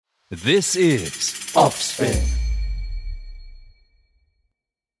This is Offspin.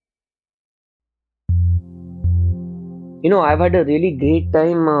 I've had a really great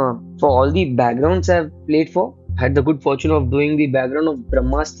time for all the backgrounds I've played for. Had the good fortune of doing the background of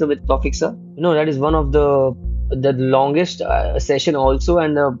Brahmastra with Tawfiq sir. That is one of the longest session also,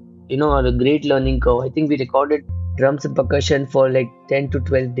 and a great learning curve. I think we recorded drums and percussion for like 10 to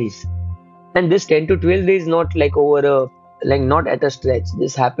 12 days. And this 10 to 12 days not like over a like not at a stretch.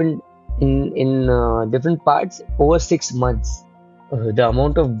 This happened in different parts over 6 months. The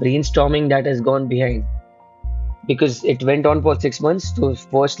amount of brainstorming that has gone behind because it went on for 6 months to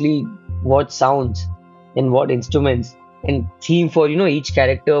firstly what sounds and what instruments and theme for each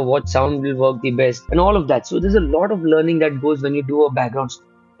character, what sound will work the best and all of that. So there's a lot of learning that goes when you do a background score.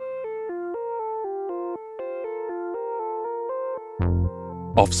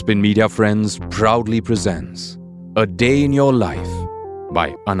 Offspin Media Friends proudly presents A Day in Your Life by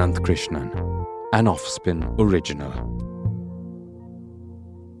Anant Krishnan, an Offspin original.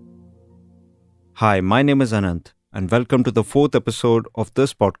 Hi, my name is Anant, and welcome to the fourth episode of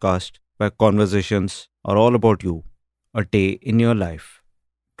this podcast where conversations are all about you, a day in your life.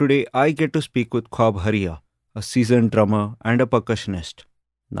 Today, I get to speak with Khwab Haria, a seasoned drummer and a percussionist.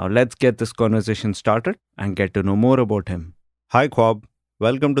 Now, let's get this conversation started and get to know more about him. Hi, Khwab.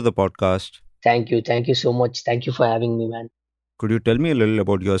 Welcome to the podcast. Thank you so much. Thank you for having me, man. Could you tell me a little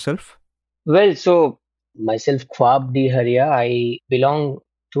about yourself? Well, so myself, Khwab D. Haria, I belong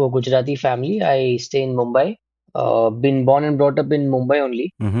to a Gujarati family. I stay in Mumbai. Been born and brought up in Mumbai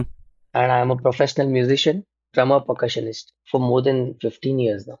only, Mm-hmm. and I'm a professional musician, drummer, percussionist for more than 15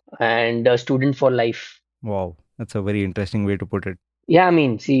 years now, and a student for life. Wow, that's a very interesting way to put it. Yeah, I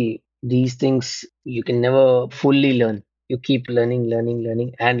mean, see, these things you can never fully learn. You keep learning, learning,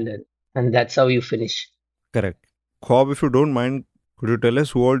 learning, and learn, and that's how you finish. Correct. Khwab, if you don't mind, could you tell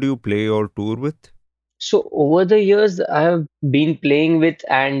us who all do you play or tour with? So over the years, I have been playing with,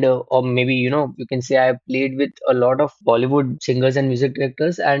 and or maybe you can say I have played with a lot of Bollywood singers and music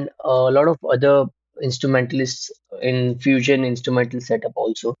directors, and a lot of other instrumentalists in fusion instrumental setup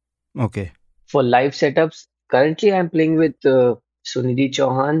also. Okay. For live setups, currently I'm playing with Sunidhi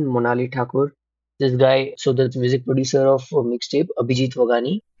Chauhan, Monali Thakur, this guy, so the music producer of mixtape, Abhijit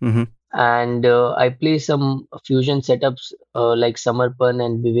Wagani, Mm-hmm. and I play some fusion setups like Samarpan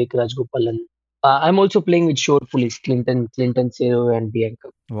and Vivek Rajgopalan. I'm also playing with Shore Police, Clinton Sero, and Bianca.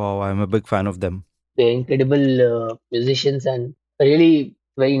 Wow, I'm a big fan of them. They're incredible musicians and really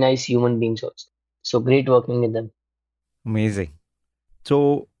very nice human beings also. So great working with them. Amazing.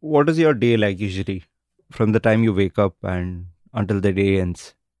 So, what is your day like usually from the time you wake up and until the day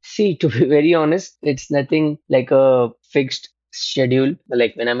ends? See, to be very honest, it's nothing like a fixed schedule.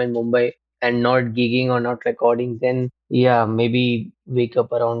 Like when I'm in Mumbai and not gigging or not recording, then yeah, maybe wake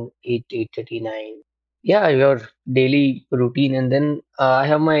up around 8:39. Yeah, your daily routine. And then I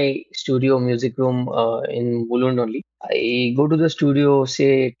have my studio music room in Mulund only. I go to the studio,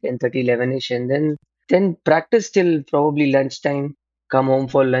 say 10:30, 11ish, and then practice till probably lunchtime, come home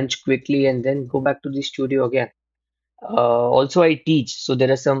for lunch quickly, and then go back to the studio again. Also, I teach, so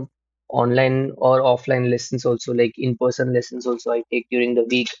there are some online or offline lessons also, like in-person lessons also I take during the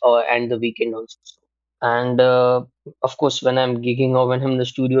week and the weekend also. And of course, when I'm gigging or when I'm in the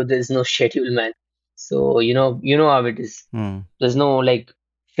studio, there's no schedule, man. So you know how it is. Hmm. There's no like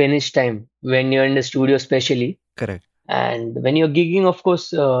finish time when you're in the studio, especially. Correct. And when you're gigging, of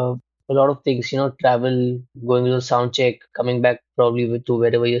course, a lot of things, travel, going to the sound check, coming back probably to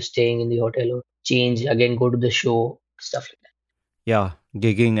wherever you're staying in the hotel or change again, go to the show, stuff like that. Yeah,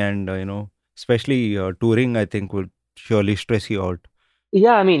 gigging and, especially touring, I think would surely stress you out.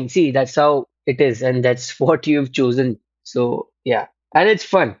 Yeah, I mean, see, that's how it is, and that's what you've chosen. So, yeah, and it's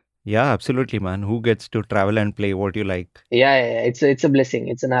fun. Yeah, absolutely, man. Who gets to travel and play what you like? Yeah, it's a blessing.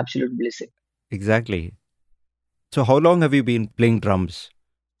 It's an absolute blessing. Exactly. So, how long have you been playing drums?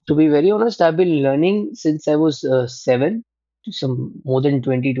 To be very honest, I've been learning since I was seven to some more than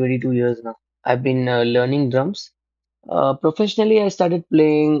 20, 22 years now. I've been learning drums. Professionally, I started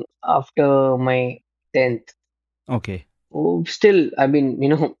playing after my 10th. Okay, Oh, still, I've been,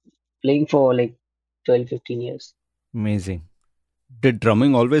 playing for like 12, 15 years. amazing. Did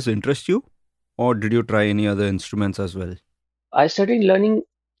drumming always interest you, or did you try any other instruments as well? I started learning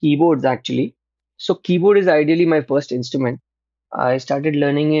keyboards actually. So keyboard is ideally my first instrument. I started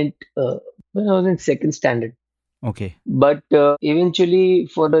learning it when I was in second standard. Okay, But eventually,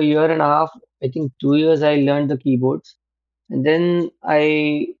 for a year and a half, I think 2 years, I learned the keyboards, and then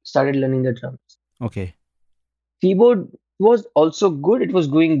I started learning the drums. okay. Keyboard was also good. It was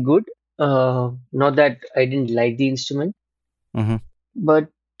going good. Not that I didn't like the instrument, Mm-hmm. but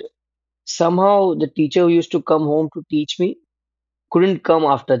somehow the teacher who used to come home to teach me couldn't come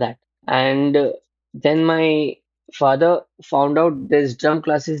after that. And then my father found out there's drum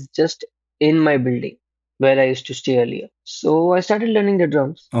classes just in my building where I used to stay earlier. So I started learning the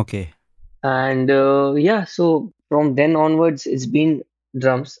drums. Okay. And yeah, so from then onwards, it's been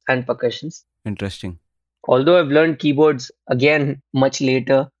drums and percussions. Interesting. Although I've learned keyboards again much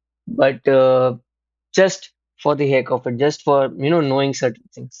later, but just for the heck of it, just for knowing certain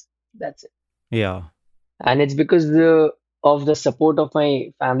things. That's it. Yeah. And it's because of the support of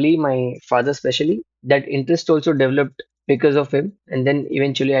my family, my father especially, that interest also developed because of him, and then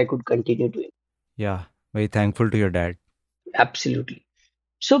eventually I could continue doing. Yeah. Very thankful to your dad. Absolutely.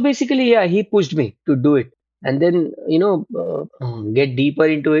 So basically, yeah, he pushed me to do it. And then, get deeper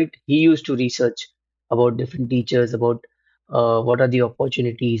into it. He used to research about different teachers, about what are the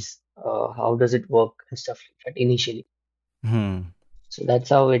opportunities, how does it work, and stuff like that initially. Hmm. So that's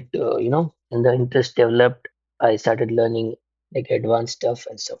how it, and the interest developed. I started learning like advanced stuff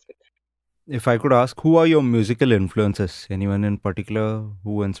and stuff like If I could ask, who are your musical influences? Anyone in particular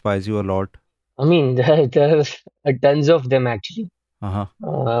who inspires you a lot? that. I mean, there are tons of them actually. Uh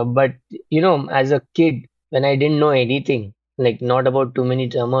huh. But as a kid, when I didn't know anything, like not about too many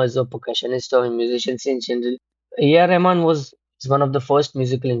drummers or percussionists or musicians in general, A.R. Rahman was is one of the first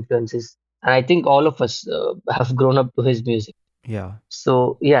musical influences, and I think all of us have grown up to his music. Yeah.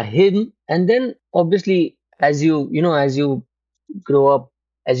 So yeah, him, and then obviously as you grow up,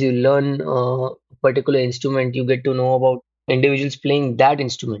 as you learn a particular instrument, you get to know about individuals playing that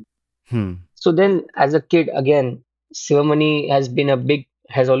instrument. Hmm. So then, as a kid, again, Sivamani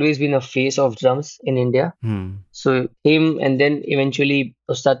has always been a face of drums in India. Hmm. So him, and then eventually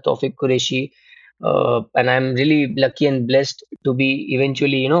Ustad Tawfiq Qureshi, and I'm really lucky and blessed to be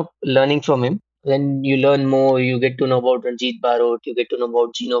eventually, learning from him. Then you learn more, you get to know about Ranjit Barot, you get to know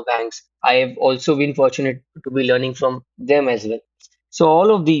about Gino Banks. I have also been fortunate to be learning from them as well. So all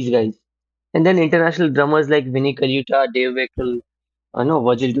of these guys, and then international drummers like Vinny Colaiuta, Dave Weckl, no,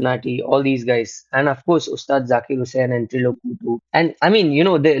 Virgil Donati, all these guys, and of course Ustad Zakir Hussain and Trilo Kutu. And I mean,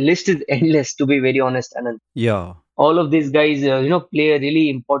 the list is endless to be very honest. And Yeah. all of these guys, play a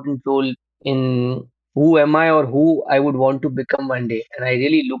really important role in who am I or who I would want to become one day. And I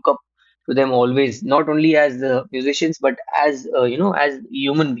really look up to them always, not only as musicians, but as as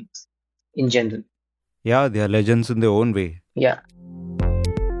human beings in general. Yeah. They are legends in their own way. Yeah.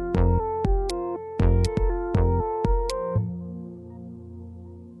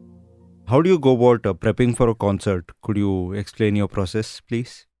 How do you go about prepping for a concert? Could you explain your process,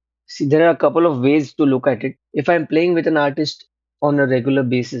 please? See, there are a couple of ways to look at it. If I'm playing with an artist on a regular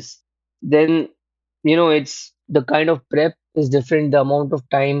basis, then it's the kind of prep is different. The amount of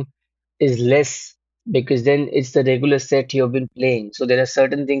time is less because then it's the regular set you've been playing. So there are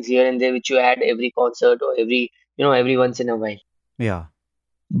certain things here and there which you add every concert or every once in a while. Yeah.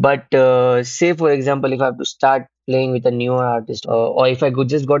 But say for example, if I have to start playing with a newer artist, or if I could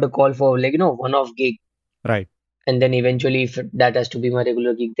just got a call for like one-off gig, Right. and then eventually if that has to be my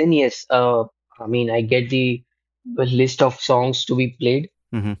regular gig, then yes, I mean I get the list of songs to be played.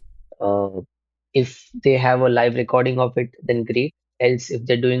 Mm-hmm. uh, if they have a live recording of it, then great. Else if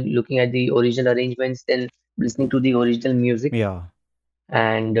they're doing looking at the original arrangements, then listening to the original music. Yeah.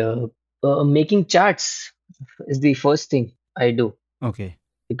 And making charts is the first thing I do, Okay.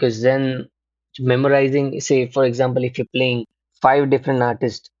 because then memorizing, say for example, if you're playing five different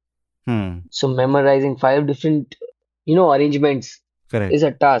artists, Hmm. so memorizing five different arrangements Correct. is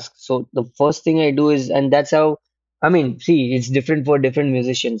a task. So the first thing I do is, and that's how, I mean, see, it's different for different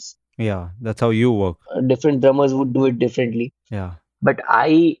musicians. Yeah. That's how you work. Different drummers would do it differently. Yeah. But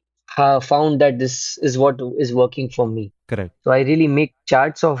I have found that this is what is working for me. Correct. So I really make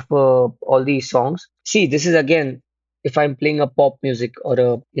charts of all these songs. See, this is again, if I'm playing a pop music or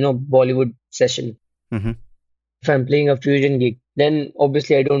a Bollywood session, Mm-hmm. if I'm playing a fusion gig, then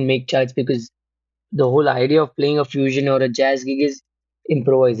obviously I don't make charts because the whole idea of playing a fusion or a jazz gig is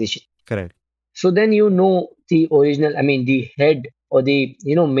improvisation. Correct. So then the original, I mean the head or the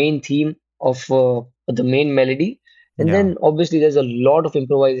main theme of the main melody, and Yeah. then obviously there's a lot of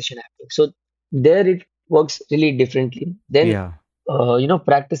improvisation happening. So there it works really differently. Then Yeah.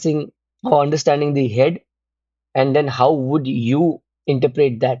 practicing or understanding the head, and then how would you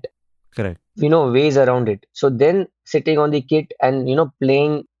interpret that? Correct. Ways around it. So then sitting on the kit and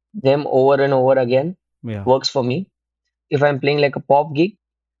playing them over and over again Yeah. works for me. If I'm playing like a pop gig,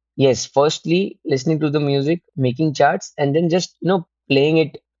 yes, firstly, listening to the music, making charts, and then just, playing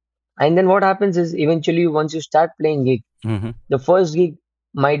it. And then what happens is eventually once you start playing gig, Mm-hmm. the first gig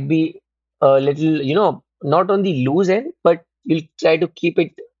might be a little, not on the loose end, but you'll try to keep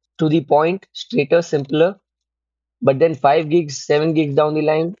it to the point, straighter, simpler. But then 5 gigs, 7 gigs down the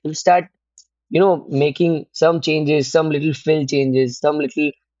line, you'll start, making some changes, some little fill changes, some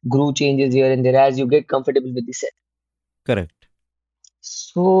little groove changes here and there as you get comfortable with the set. Correct.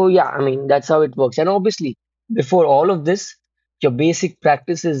 So yeah, I mean that's how it works. And obviously, before all of this, your basic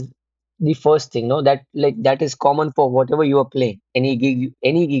practice is the first thing, no? That is common for whatever you are playing, any gig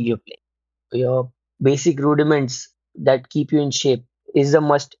you play. Your basic rudiments that keep you in shape is a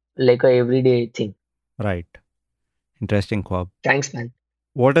must, like a everyday thing. Right. Interesting, Kwab. Thanks, man.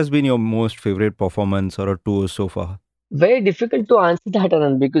 What has been your most favorite performance or a tour so far? Very difficult to answer that,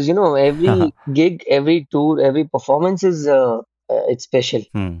 Anand, because every gig, every tour, every performance is it's special.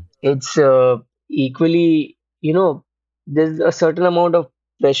 Hmm. It's equally, there's a certain amount of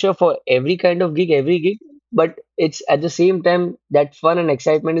pressure for every kind of gig, every gig, but it's at the same time that fun and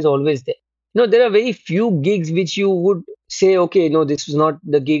excitement is always there. There are very few gigs which you would say, okay, no, this is not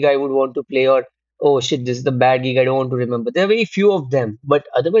the gig I would want to play, or oh shit, this is the bad gig I don't want to remember. There are very few of them, but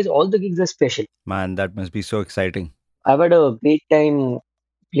otherwise, all the gigs are special. Man, that must be so exciting. I've had a great time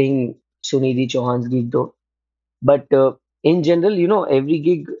playing Sunidhi Chauhan's gig though. But in general, every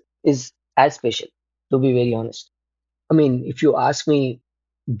gig is as special, to be very honest. I mean, if you ask me,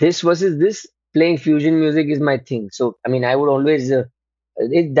 this versus this, playing fusion music is my thing. So, I mean, I would always,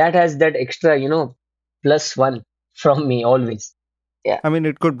 that has that extra, plus one from me always. Yeah, I mean,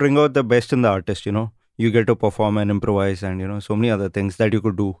 it could bring out the best in the artist, you know. You get to perform and improvise and, so many other things that you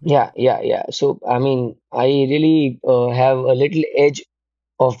could do. yeah, yeah, yeah. So, I mean, I really have a little edge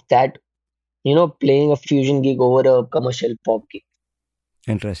of that, playing a fusion gig over a commercial pop gig.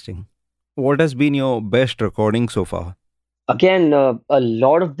 Interesting. What has been your best recording so far? Again, a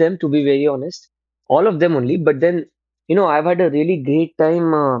lot of them, to be very honest, all of them only. But then, I've had a really great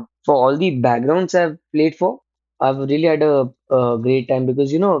time for all the backgrounds I've played for. I've really had a great time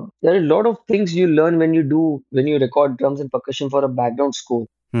because, there are a lot of things you learn when you record drums and percussion for a background score.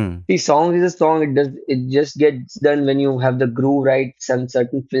 Hmm. The song is a song. It just gets done when you have the groove right, some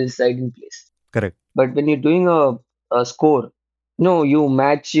certain fills right in place. Correct. But when you're doing a score, you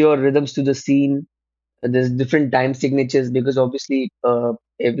match your rhythms to the scene. There's different time signatures because obviously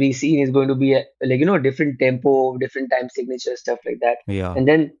every scene is going to be like different tempo, different time signature, stuff like that. Yeah. And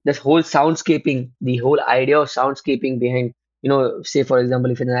then this whole soundscaping, the whole idea of soundscaping behind, say for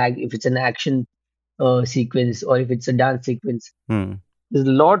example, if it's an action sequence or if it's a dance sequence, Hmm. there's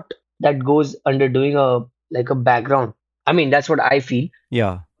a lot that goes under doing a background. I mean, that's what I feel.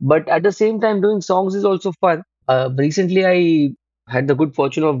 Yeah. But at the same time, doing songs is also fun. Recently, I had the good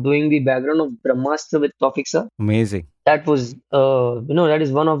fortune of doing the background of Brahmastra with Tawfiq sir. Amazing. That was, that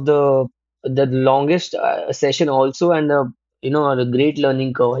is one of the longest session also, and a great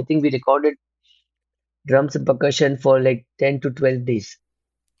learning curve. I think we recorded drums and percussion for like 10 to 12 days,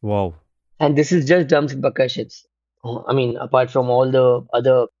 Wow. and this is just drums and percussions. I mean, apart from all the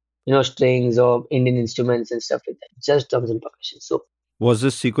other, strings or Indian instruments and stuff like that, just drums and percussion. So Was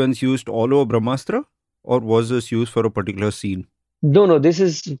this sequence used all over Brahmastra or was this used for a particular scene? no, no, this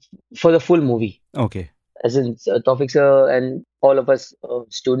is for the full movie. Okay. As in Tawfiq sir and all of us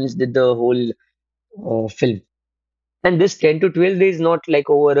students did the whole film. And this 10 to 12 days not like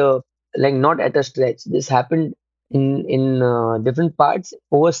over like not at a stretch. This happened in different parts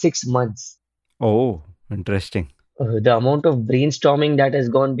over 6 months. Oh, interesting. The amount of brainstorming that has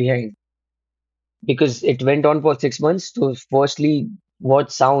gone behind because it went on for 6 months to firstly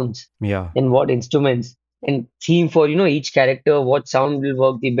what sounds Yeah. and what instruments and theme for each character, what sound will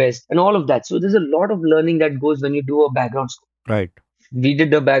work the best and all of that. So there's a lot of learning that goes when you do a background score. Right. We did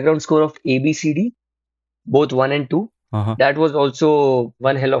the background score of ABCD, both one and two. Uh-huh. That was also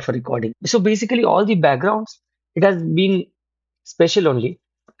one hell of a recording. So basically, all the backgrounds, it has been special only.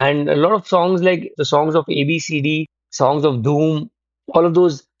 And a lot of songs like the songs of ABCD, songs of Doom, all of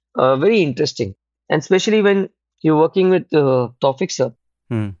those very interesting. And especially when you're working with Tawfiq sir,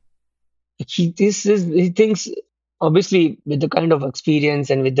 Hmm. he thinks obviously with the kind of experience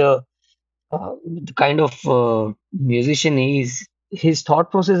and with the kind of musician he is, his thought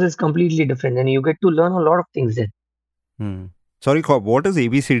process is completely different, and you get to learn a lot of things there. Hmm. Sorry, Khwab, what is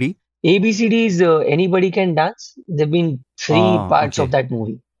ABCD? ABCD is Anybody Can Dance. There've been three Ah, parts of okay. that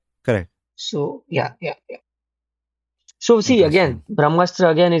movie. Correct. So yeah, yeah, yeah. So see again, Interesting.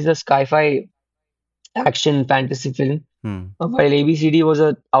 Brahmastra again is a sci-fi action fantasy film, Hmm. while ABCD was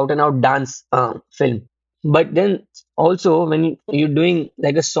a out and out dance film. But then also when you're doing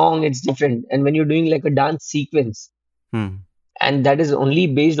like a song, it's different, and when you're doing like a dance sequence, Hmm. and that is only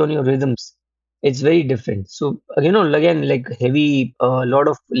based on your rhythms, it's very different. So again, like heavy, a lot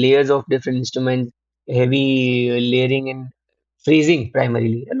of layers of different instruments, heavy layering in phrasing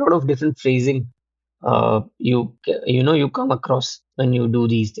primarily. A lot of different phrasing you come across when you do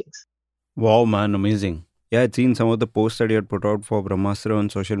these things. Wow, man, amazing. Yeah, I'd seen some of the posts that you had put out for Brahmastra on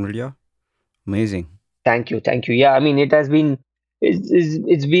social media. Amazing. Thank you, thank you. Yeah, I mean it has been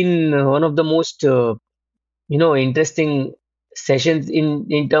it's been one of the most interesting sessions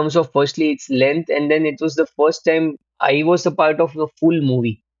in terms of firstly its length, and then it was the first time I was a part of a full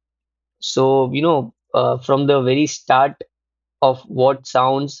movie. So from the very start of what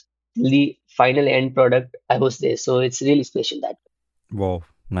sounds till the final end product, I was there. So it's really special that Wow,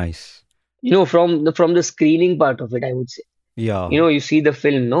 nice. from the screening part of it, I would say. Yeah, You see the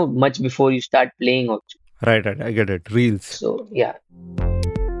film no much before you start playing also. right, right. I get it. Reels. So yeah.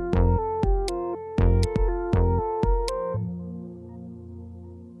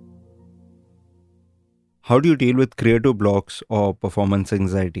 How do you deal with creative blocks or performance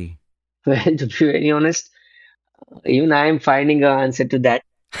anxiety? Well, to be very honest, even I am finding an answer to that.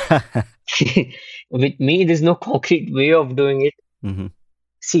 With me, there's no concrete way of doing it. Hmm.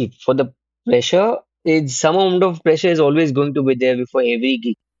 See, for the pressure, it's some amount of pressure is always going to be there before every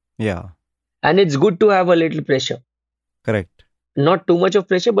gig. Yeah, And it's good to have a little pressure. correct. Not too much of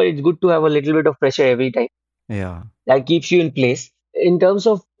pressure, but it's good to have a little bit of pressure every time. Yeah. That keeps you in place. In terms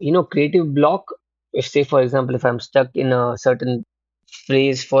of, creative block, if say for example, if I'm stuck in a certain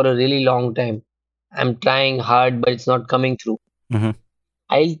phrase for a really long time, I'm trying hard, but it's not coming through. Hmm.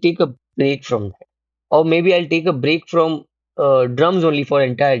 I'll take a break from that. Or maybe I'll take a break from drums only for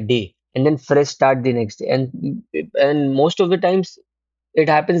entire day and then fresh start the next day. And most of the times it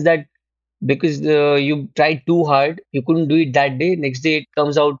happens that because you tried too hard, you couldn't do it that day. Next day it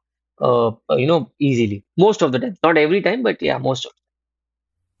comes out, easily. Most of the time, not every time, but yeah, most of.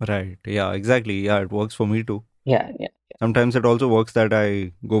 Right. Yeah, exactly. Yeah, it works for me too. Yeah, yeah. Sometimes it also works that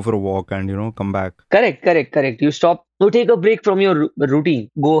I go for a walk and, come back. Correct, correct, correct. You stop. You take a break from your routine.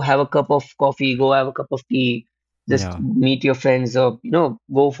 Go have a cup of coffee. Go have a cup of tea. Just Yeah. meet your friends, or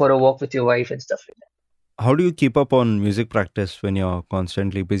go for a walk with your wife and stuff like that. How do you keep up on music practice when you're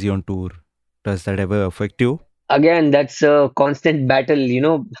constantly busy on tour? Does that ever affect you? Again, that's a constant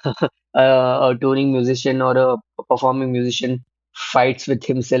battle. A touring musician or a performing musician fights with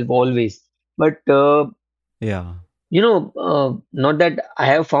himself always. But Yeah. not that I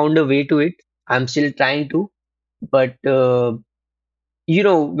have found a way to it. I'm still trying to. But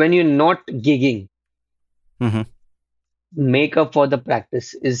when you're not gigging, Hmm. make up for the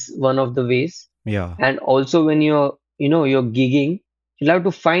practice is one of the ways. Yeah. And also when you're gigging, you'll have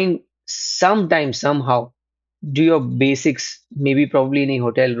to find some time somehow do your basics, maybe probably in a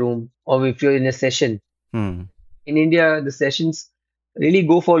hotel room, or if you're in a session. Hmm. In India, the sessions really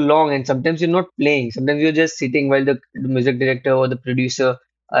go for long, and sometimes you're not playing. Sometimes you're just sitting while the music director or the producer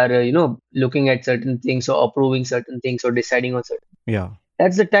are, looking at certain things or approving certain things or deciding on certain. Yeah.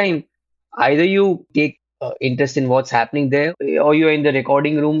 That's the time. Either you take interest in what's happening there, or you're in the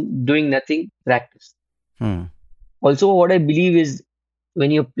recording room doing nothing, practice. Hmm. Also, what I believe is when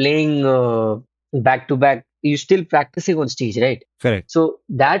you're playing back to back, you're still practicing on stage, right? Correct. So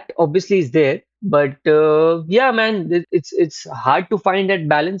that obviously is there, but yeah, man, it's hard to find that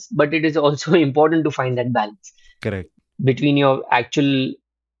balance, but it is also important to find that balance Correct. between your actual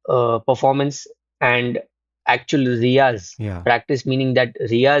performance and actual riyaz Yeah. practice, meaning that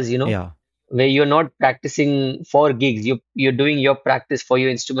riyaz, Yeah. where you're not practicing for gigs, you're doing your practice for your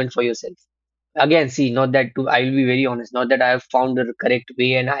instrument for yourself. Again, see, not that to, I will be very honest, not that I have found the correct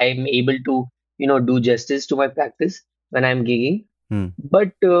way and I am able to, do justice to my practice when I'm gigging. Hmm.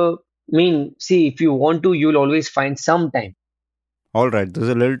 But see, if you want to, you'll always find some time. All right. This is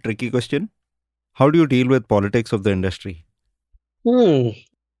a little tricky question. How do you deal with politics of the industry? Hmm.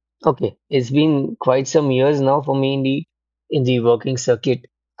 Okay, it's been quite some years now for me in the working circuit.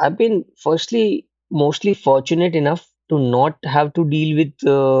 I've been firstly mostly fortunate enough to not have to deal with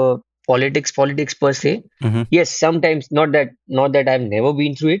politics per se. Hmm. Yes, sometimes not that I've never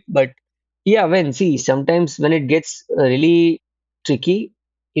been through it, but yeah, sometimes when it gets really tricky,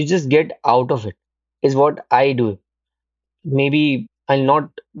 you just get out of it. Is what I do. Maybe I'll not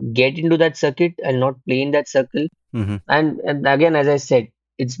get into that circuit. I'll not play in that circle. Hmm. And again, as I said,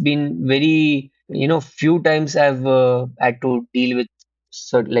 it's been very, few times I've had to deal with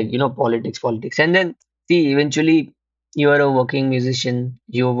certain, like, politics. And then, see, eventually you are a working musician,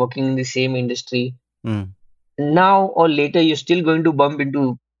 you're working in the same industry. Hmm. Now or later, you're still going to bump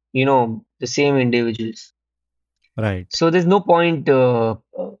into, the same individuals. Right. So there's no point,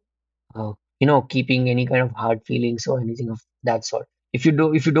 keeping any kind of hard feelings or anything of that sort. If you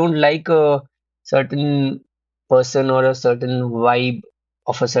don't like a certain person or a certain vibe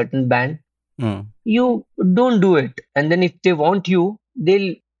of a certain band, Mm. you don't do it. And then if they want you,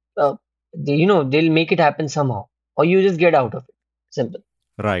 uh, they'll make it happen somehow, or you just get out of it. Simple.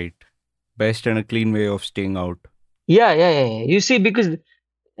 Right. Best and a clean way of staying out. Yeah, yeah, yeah, yeah. You see, because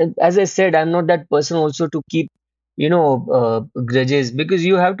as I said, I'm not that person also to keep, grudges, because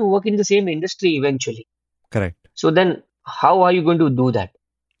you have to work in the same industry eventually. Correct. So then, how are you going to do that?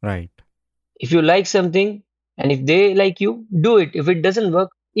 Right. If you like something and if they like you, do it. If it doesn't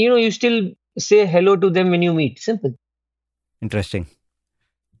work, you still say hello to them when you meet. Simple. Interesting.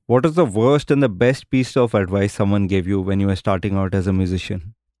 What is the worst and the best piece of advice someone gave you when you were starting out as a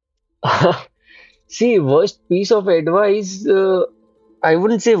musician? See, worst piece of advice, I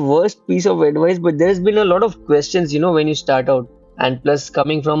wouldn't say worst piece of advice, but there's been a lot of questions, when you start out. And plus,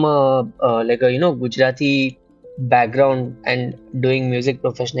 coming from like a, Gujarati background and doing music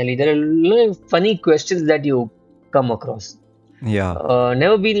professionally, there are a lot of funny questions that you come across. Yeah.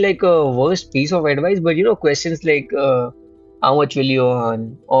 Never been like a worst piece of advice, but questions like how much will you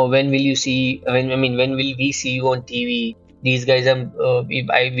earn, or when will you see? When will we see you on TV? These guys are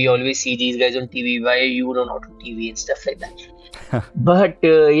we always see these guys on TV. Why are you not on TV and stuff like that? But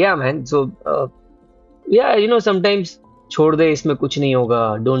yeah, man. So yeah, sometimes छोड़ दे इसमें कुछ नहीं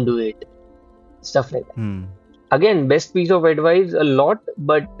होगा. Don't do it. Stuff like that. Hmm. Again, best piece of advice, a lot,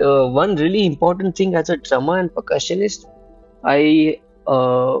 but one really important thing as a drummer and percussionist, I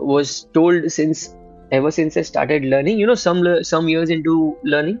was told ever since I started learning, some years into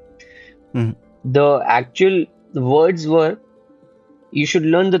learning, Hmm. the actual words were you should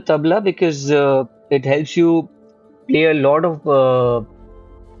learn the tabla because it helps you play a lot of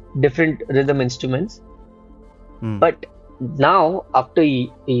different rhythm instruments. Hmm. But now, after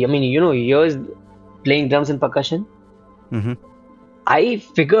years playing drums and percussion, Mhm. I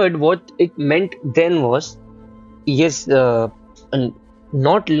figured what it meant then was yes,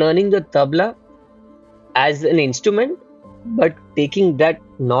 not learning the tabla as an instrument, but taking that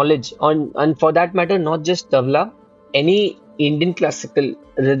knowledge on, and for that matter, not just tabla, any Indian classical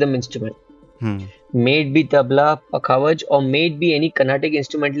rhythm instrument, Hmm. may it be tabla, pakhavaj, or may it be any Carnatic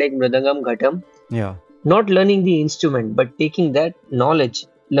instrument like mridangam, ghatam. Yeah. Not learning the instrument, but taking that knowledge,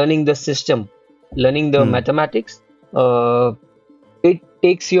 learning the system, learning the Hmm. mathematics. It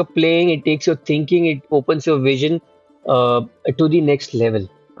takes your playing, it takes your thinking, it opens your vision to the next level.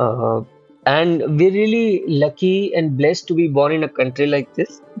 And we're really lucky and blessed to be born in a country like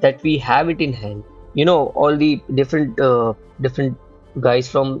this that we have it in hand. All the different guys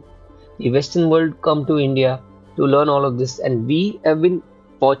from the Western world come to India to learn all of this, and we have been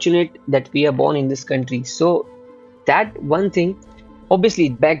fortunate that we are born in this country. So that one thing, obviously,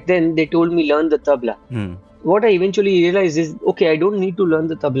 back then they told me learn the tabla. Hmm. What I eventually realized is, okay, I don't need to learn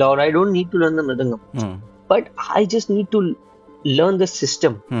the tabla or I don't need to learn the mridangam, Hmm. but I just need to learn the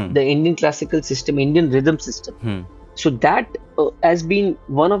system, Hmm. the Indian classical system, Indian rhythm system. Hmm. So that has been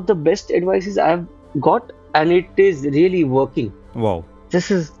one of the best advices I've got, and it is really working. Wow.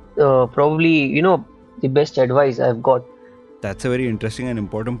 This is probably, the best advice I've got. That's a very interesting and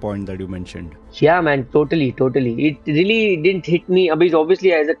important point that you mentioned. Yeah, man, totally, totally. It really didn't hit me. Because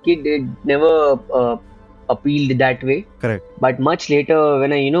obviously, as a kid, it never appealed that way. Correct. But much later,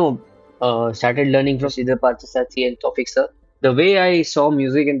 when I, started learning from Sridhar Parthasarathi and Tawfiq sir, the way I saw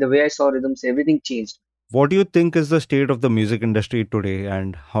music and the way I saw rhythms, everything changed. What do you think is the state of the music industry today,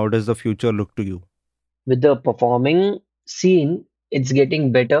 and how does the future look to you? With the performing scene, it's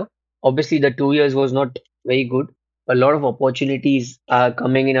getting better. Obviously, the 2 years was not very good. A lot of opportunities are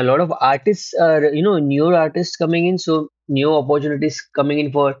coming in. A lot of artists are, newer artists coming in. So new opportunities coming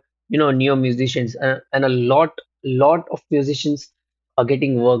in for, new musicians, and a lot of musicians are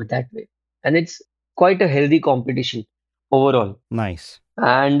getting work that way. And it's quite a healthy competition overall. Nice.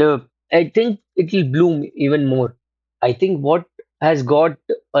 And I think it will bloom even more. I think what has got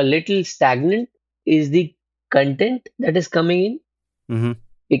a little stagnant is the content that is coming in, Mm-hmm.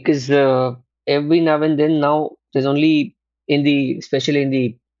 because every now and then now there's only especially in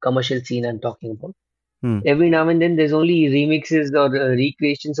the commercial scene I'm talking about. Hmm. Every now and then there's only remixes or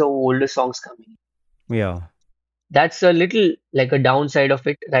recreations of older songs coming. Yeah. That's a little like a downside of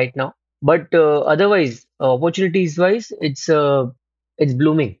it right now. But otherwise, opportunities wise, it's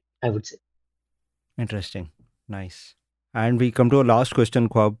blooming, I would say. Interesting. Nice. And we come to our last question,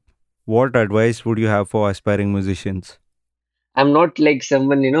 Kwab. What advice would you have for aspiring musicians? I'm not like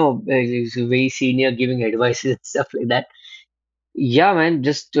someone, who's very senior giving advices and stuff like that. Yeah, man,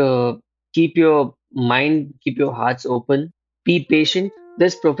 just keep your mind, keep your hearts open, be patient.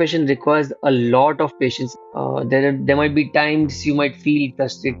 This profession requires a lot of patience. There might be times you might feel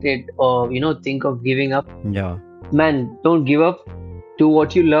frustrated or think of giving up. Yeah. Man, don't give up. Do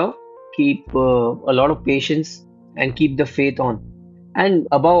what you love. keep a lot of patience, and keep the faith on. And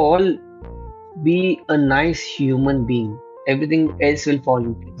above all, be a nice human being. Everything else will fall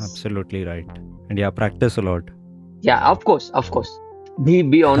in place. Absolutely right. And yeah, practice a lot. Yeah, of course, of course.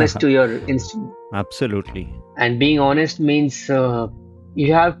 Be honest to your instrument. Absolutely. And being honest means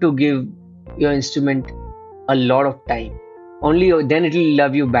you have to give your instrument a lot of time. Only then it will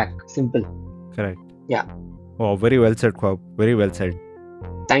love you back. Simple. Correct. Yeah. Oh, very well said, Khwab. Very well said.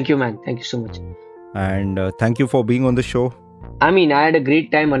 Thank you, man. Thank you so much. And thank you for being on the show. I mean, I had a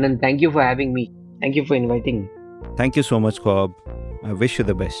great time, Anand. Thank you for having me. Thank you for inviting me. Thank you so much, Khwab. I wish you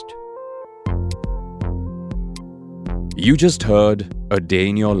the best. You just heard A Day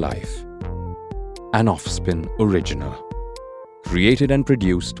in Your Life, an Offspin original, created and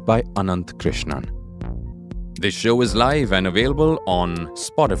produced by Ananth Krishnan. This show is live and available on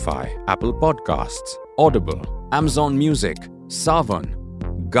Spotify, Apple Podcasts, Audible, Amazon Music, Saavn,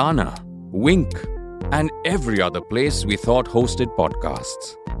 Gaana, Wink, and every other place we thought hosted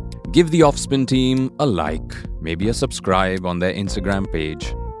podcasts. Give the Offspin team a like, maybe a subscribe on their Instagram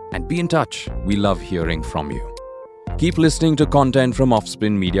page, and be in touch. We love hearing from you. Keep listening to content from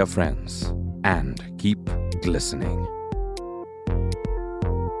Offspin Media Friends, and keep glistening.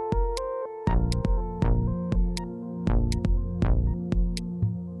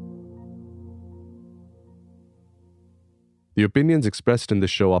 The opinions expressed in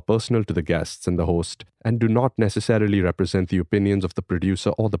this show are personal to the guests and the host and do not necessarily represent the opinions of the producer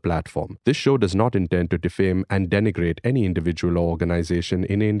or the platform. This show does not intend to defame and denigrate any individual or organization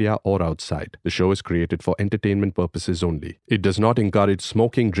in India or outside. The show is created for entertainment purposes only. It does not encourage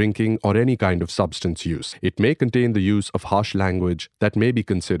smoking, drinking, or any kind of substance use. It may contain the use of harsh language that may be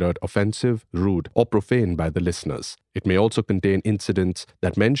considered offensive, rude, or profane by the listeners. It may also contain incidents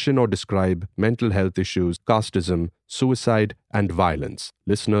that mention or describe mental health issues, casteism, suicide, and violence.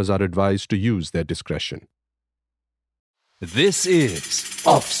 Listeners are advised to use their discretion. This is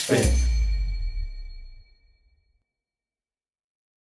Offspin.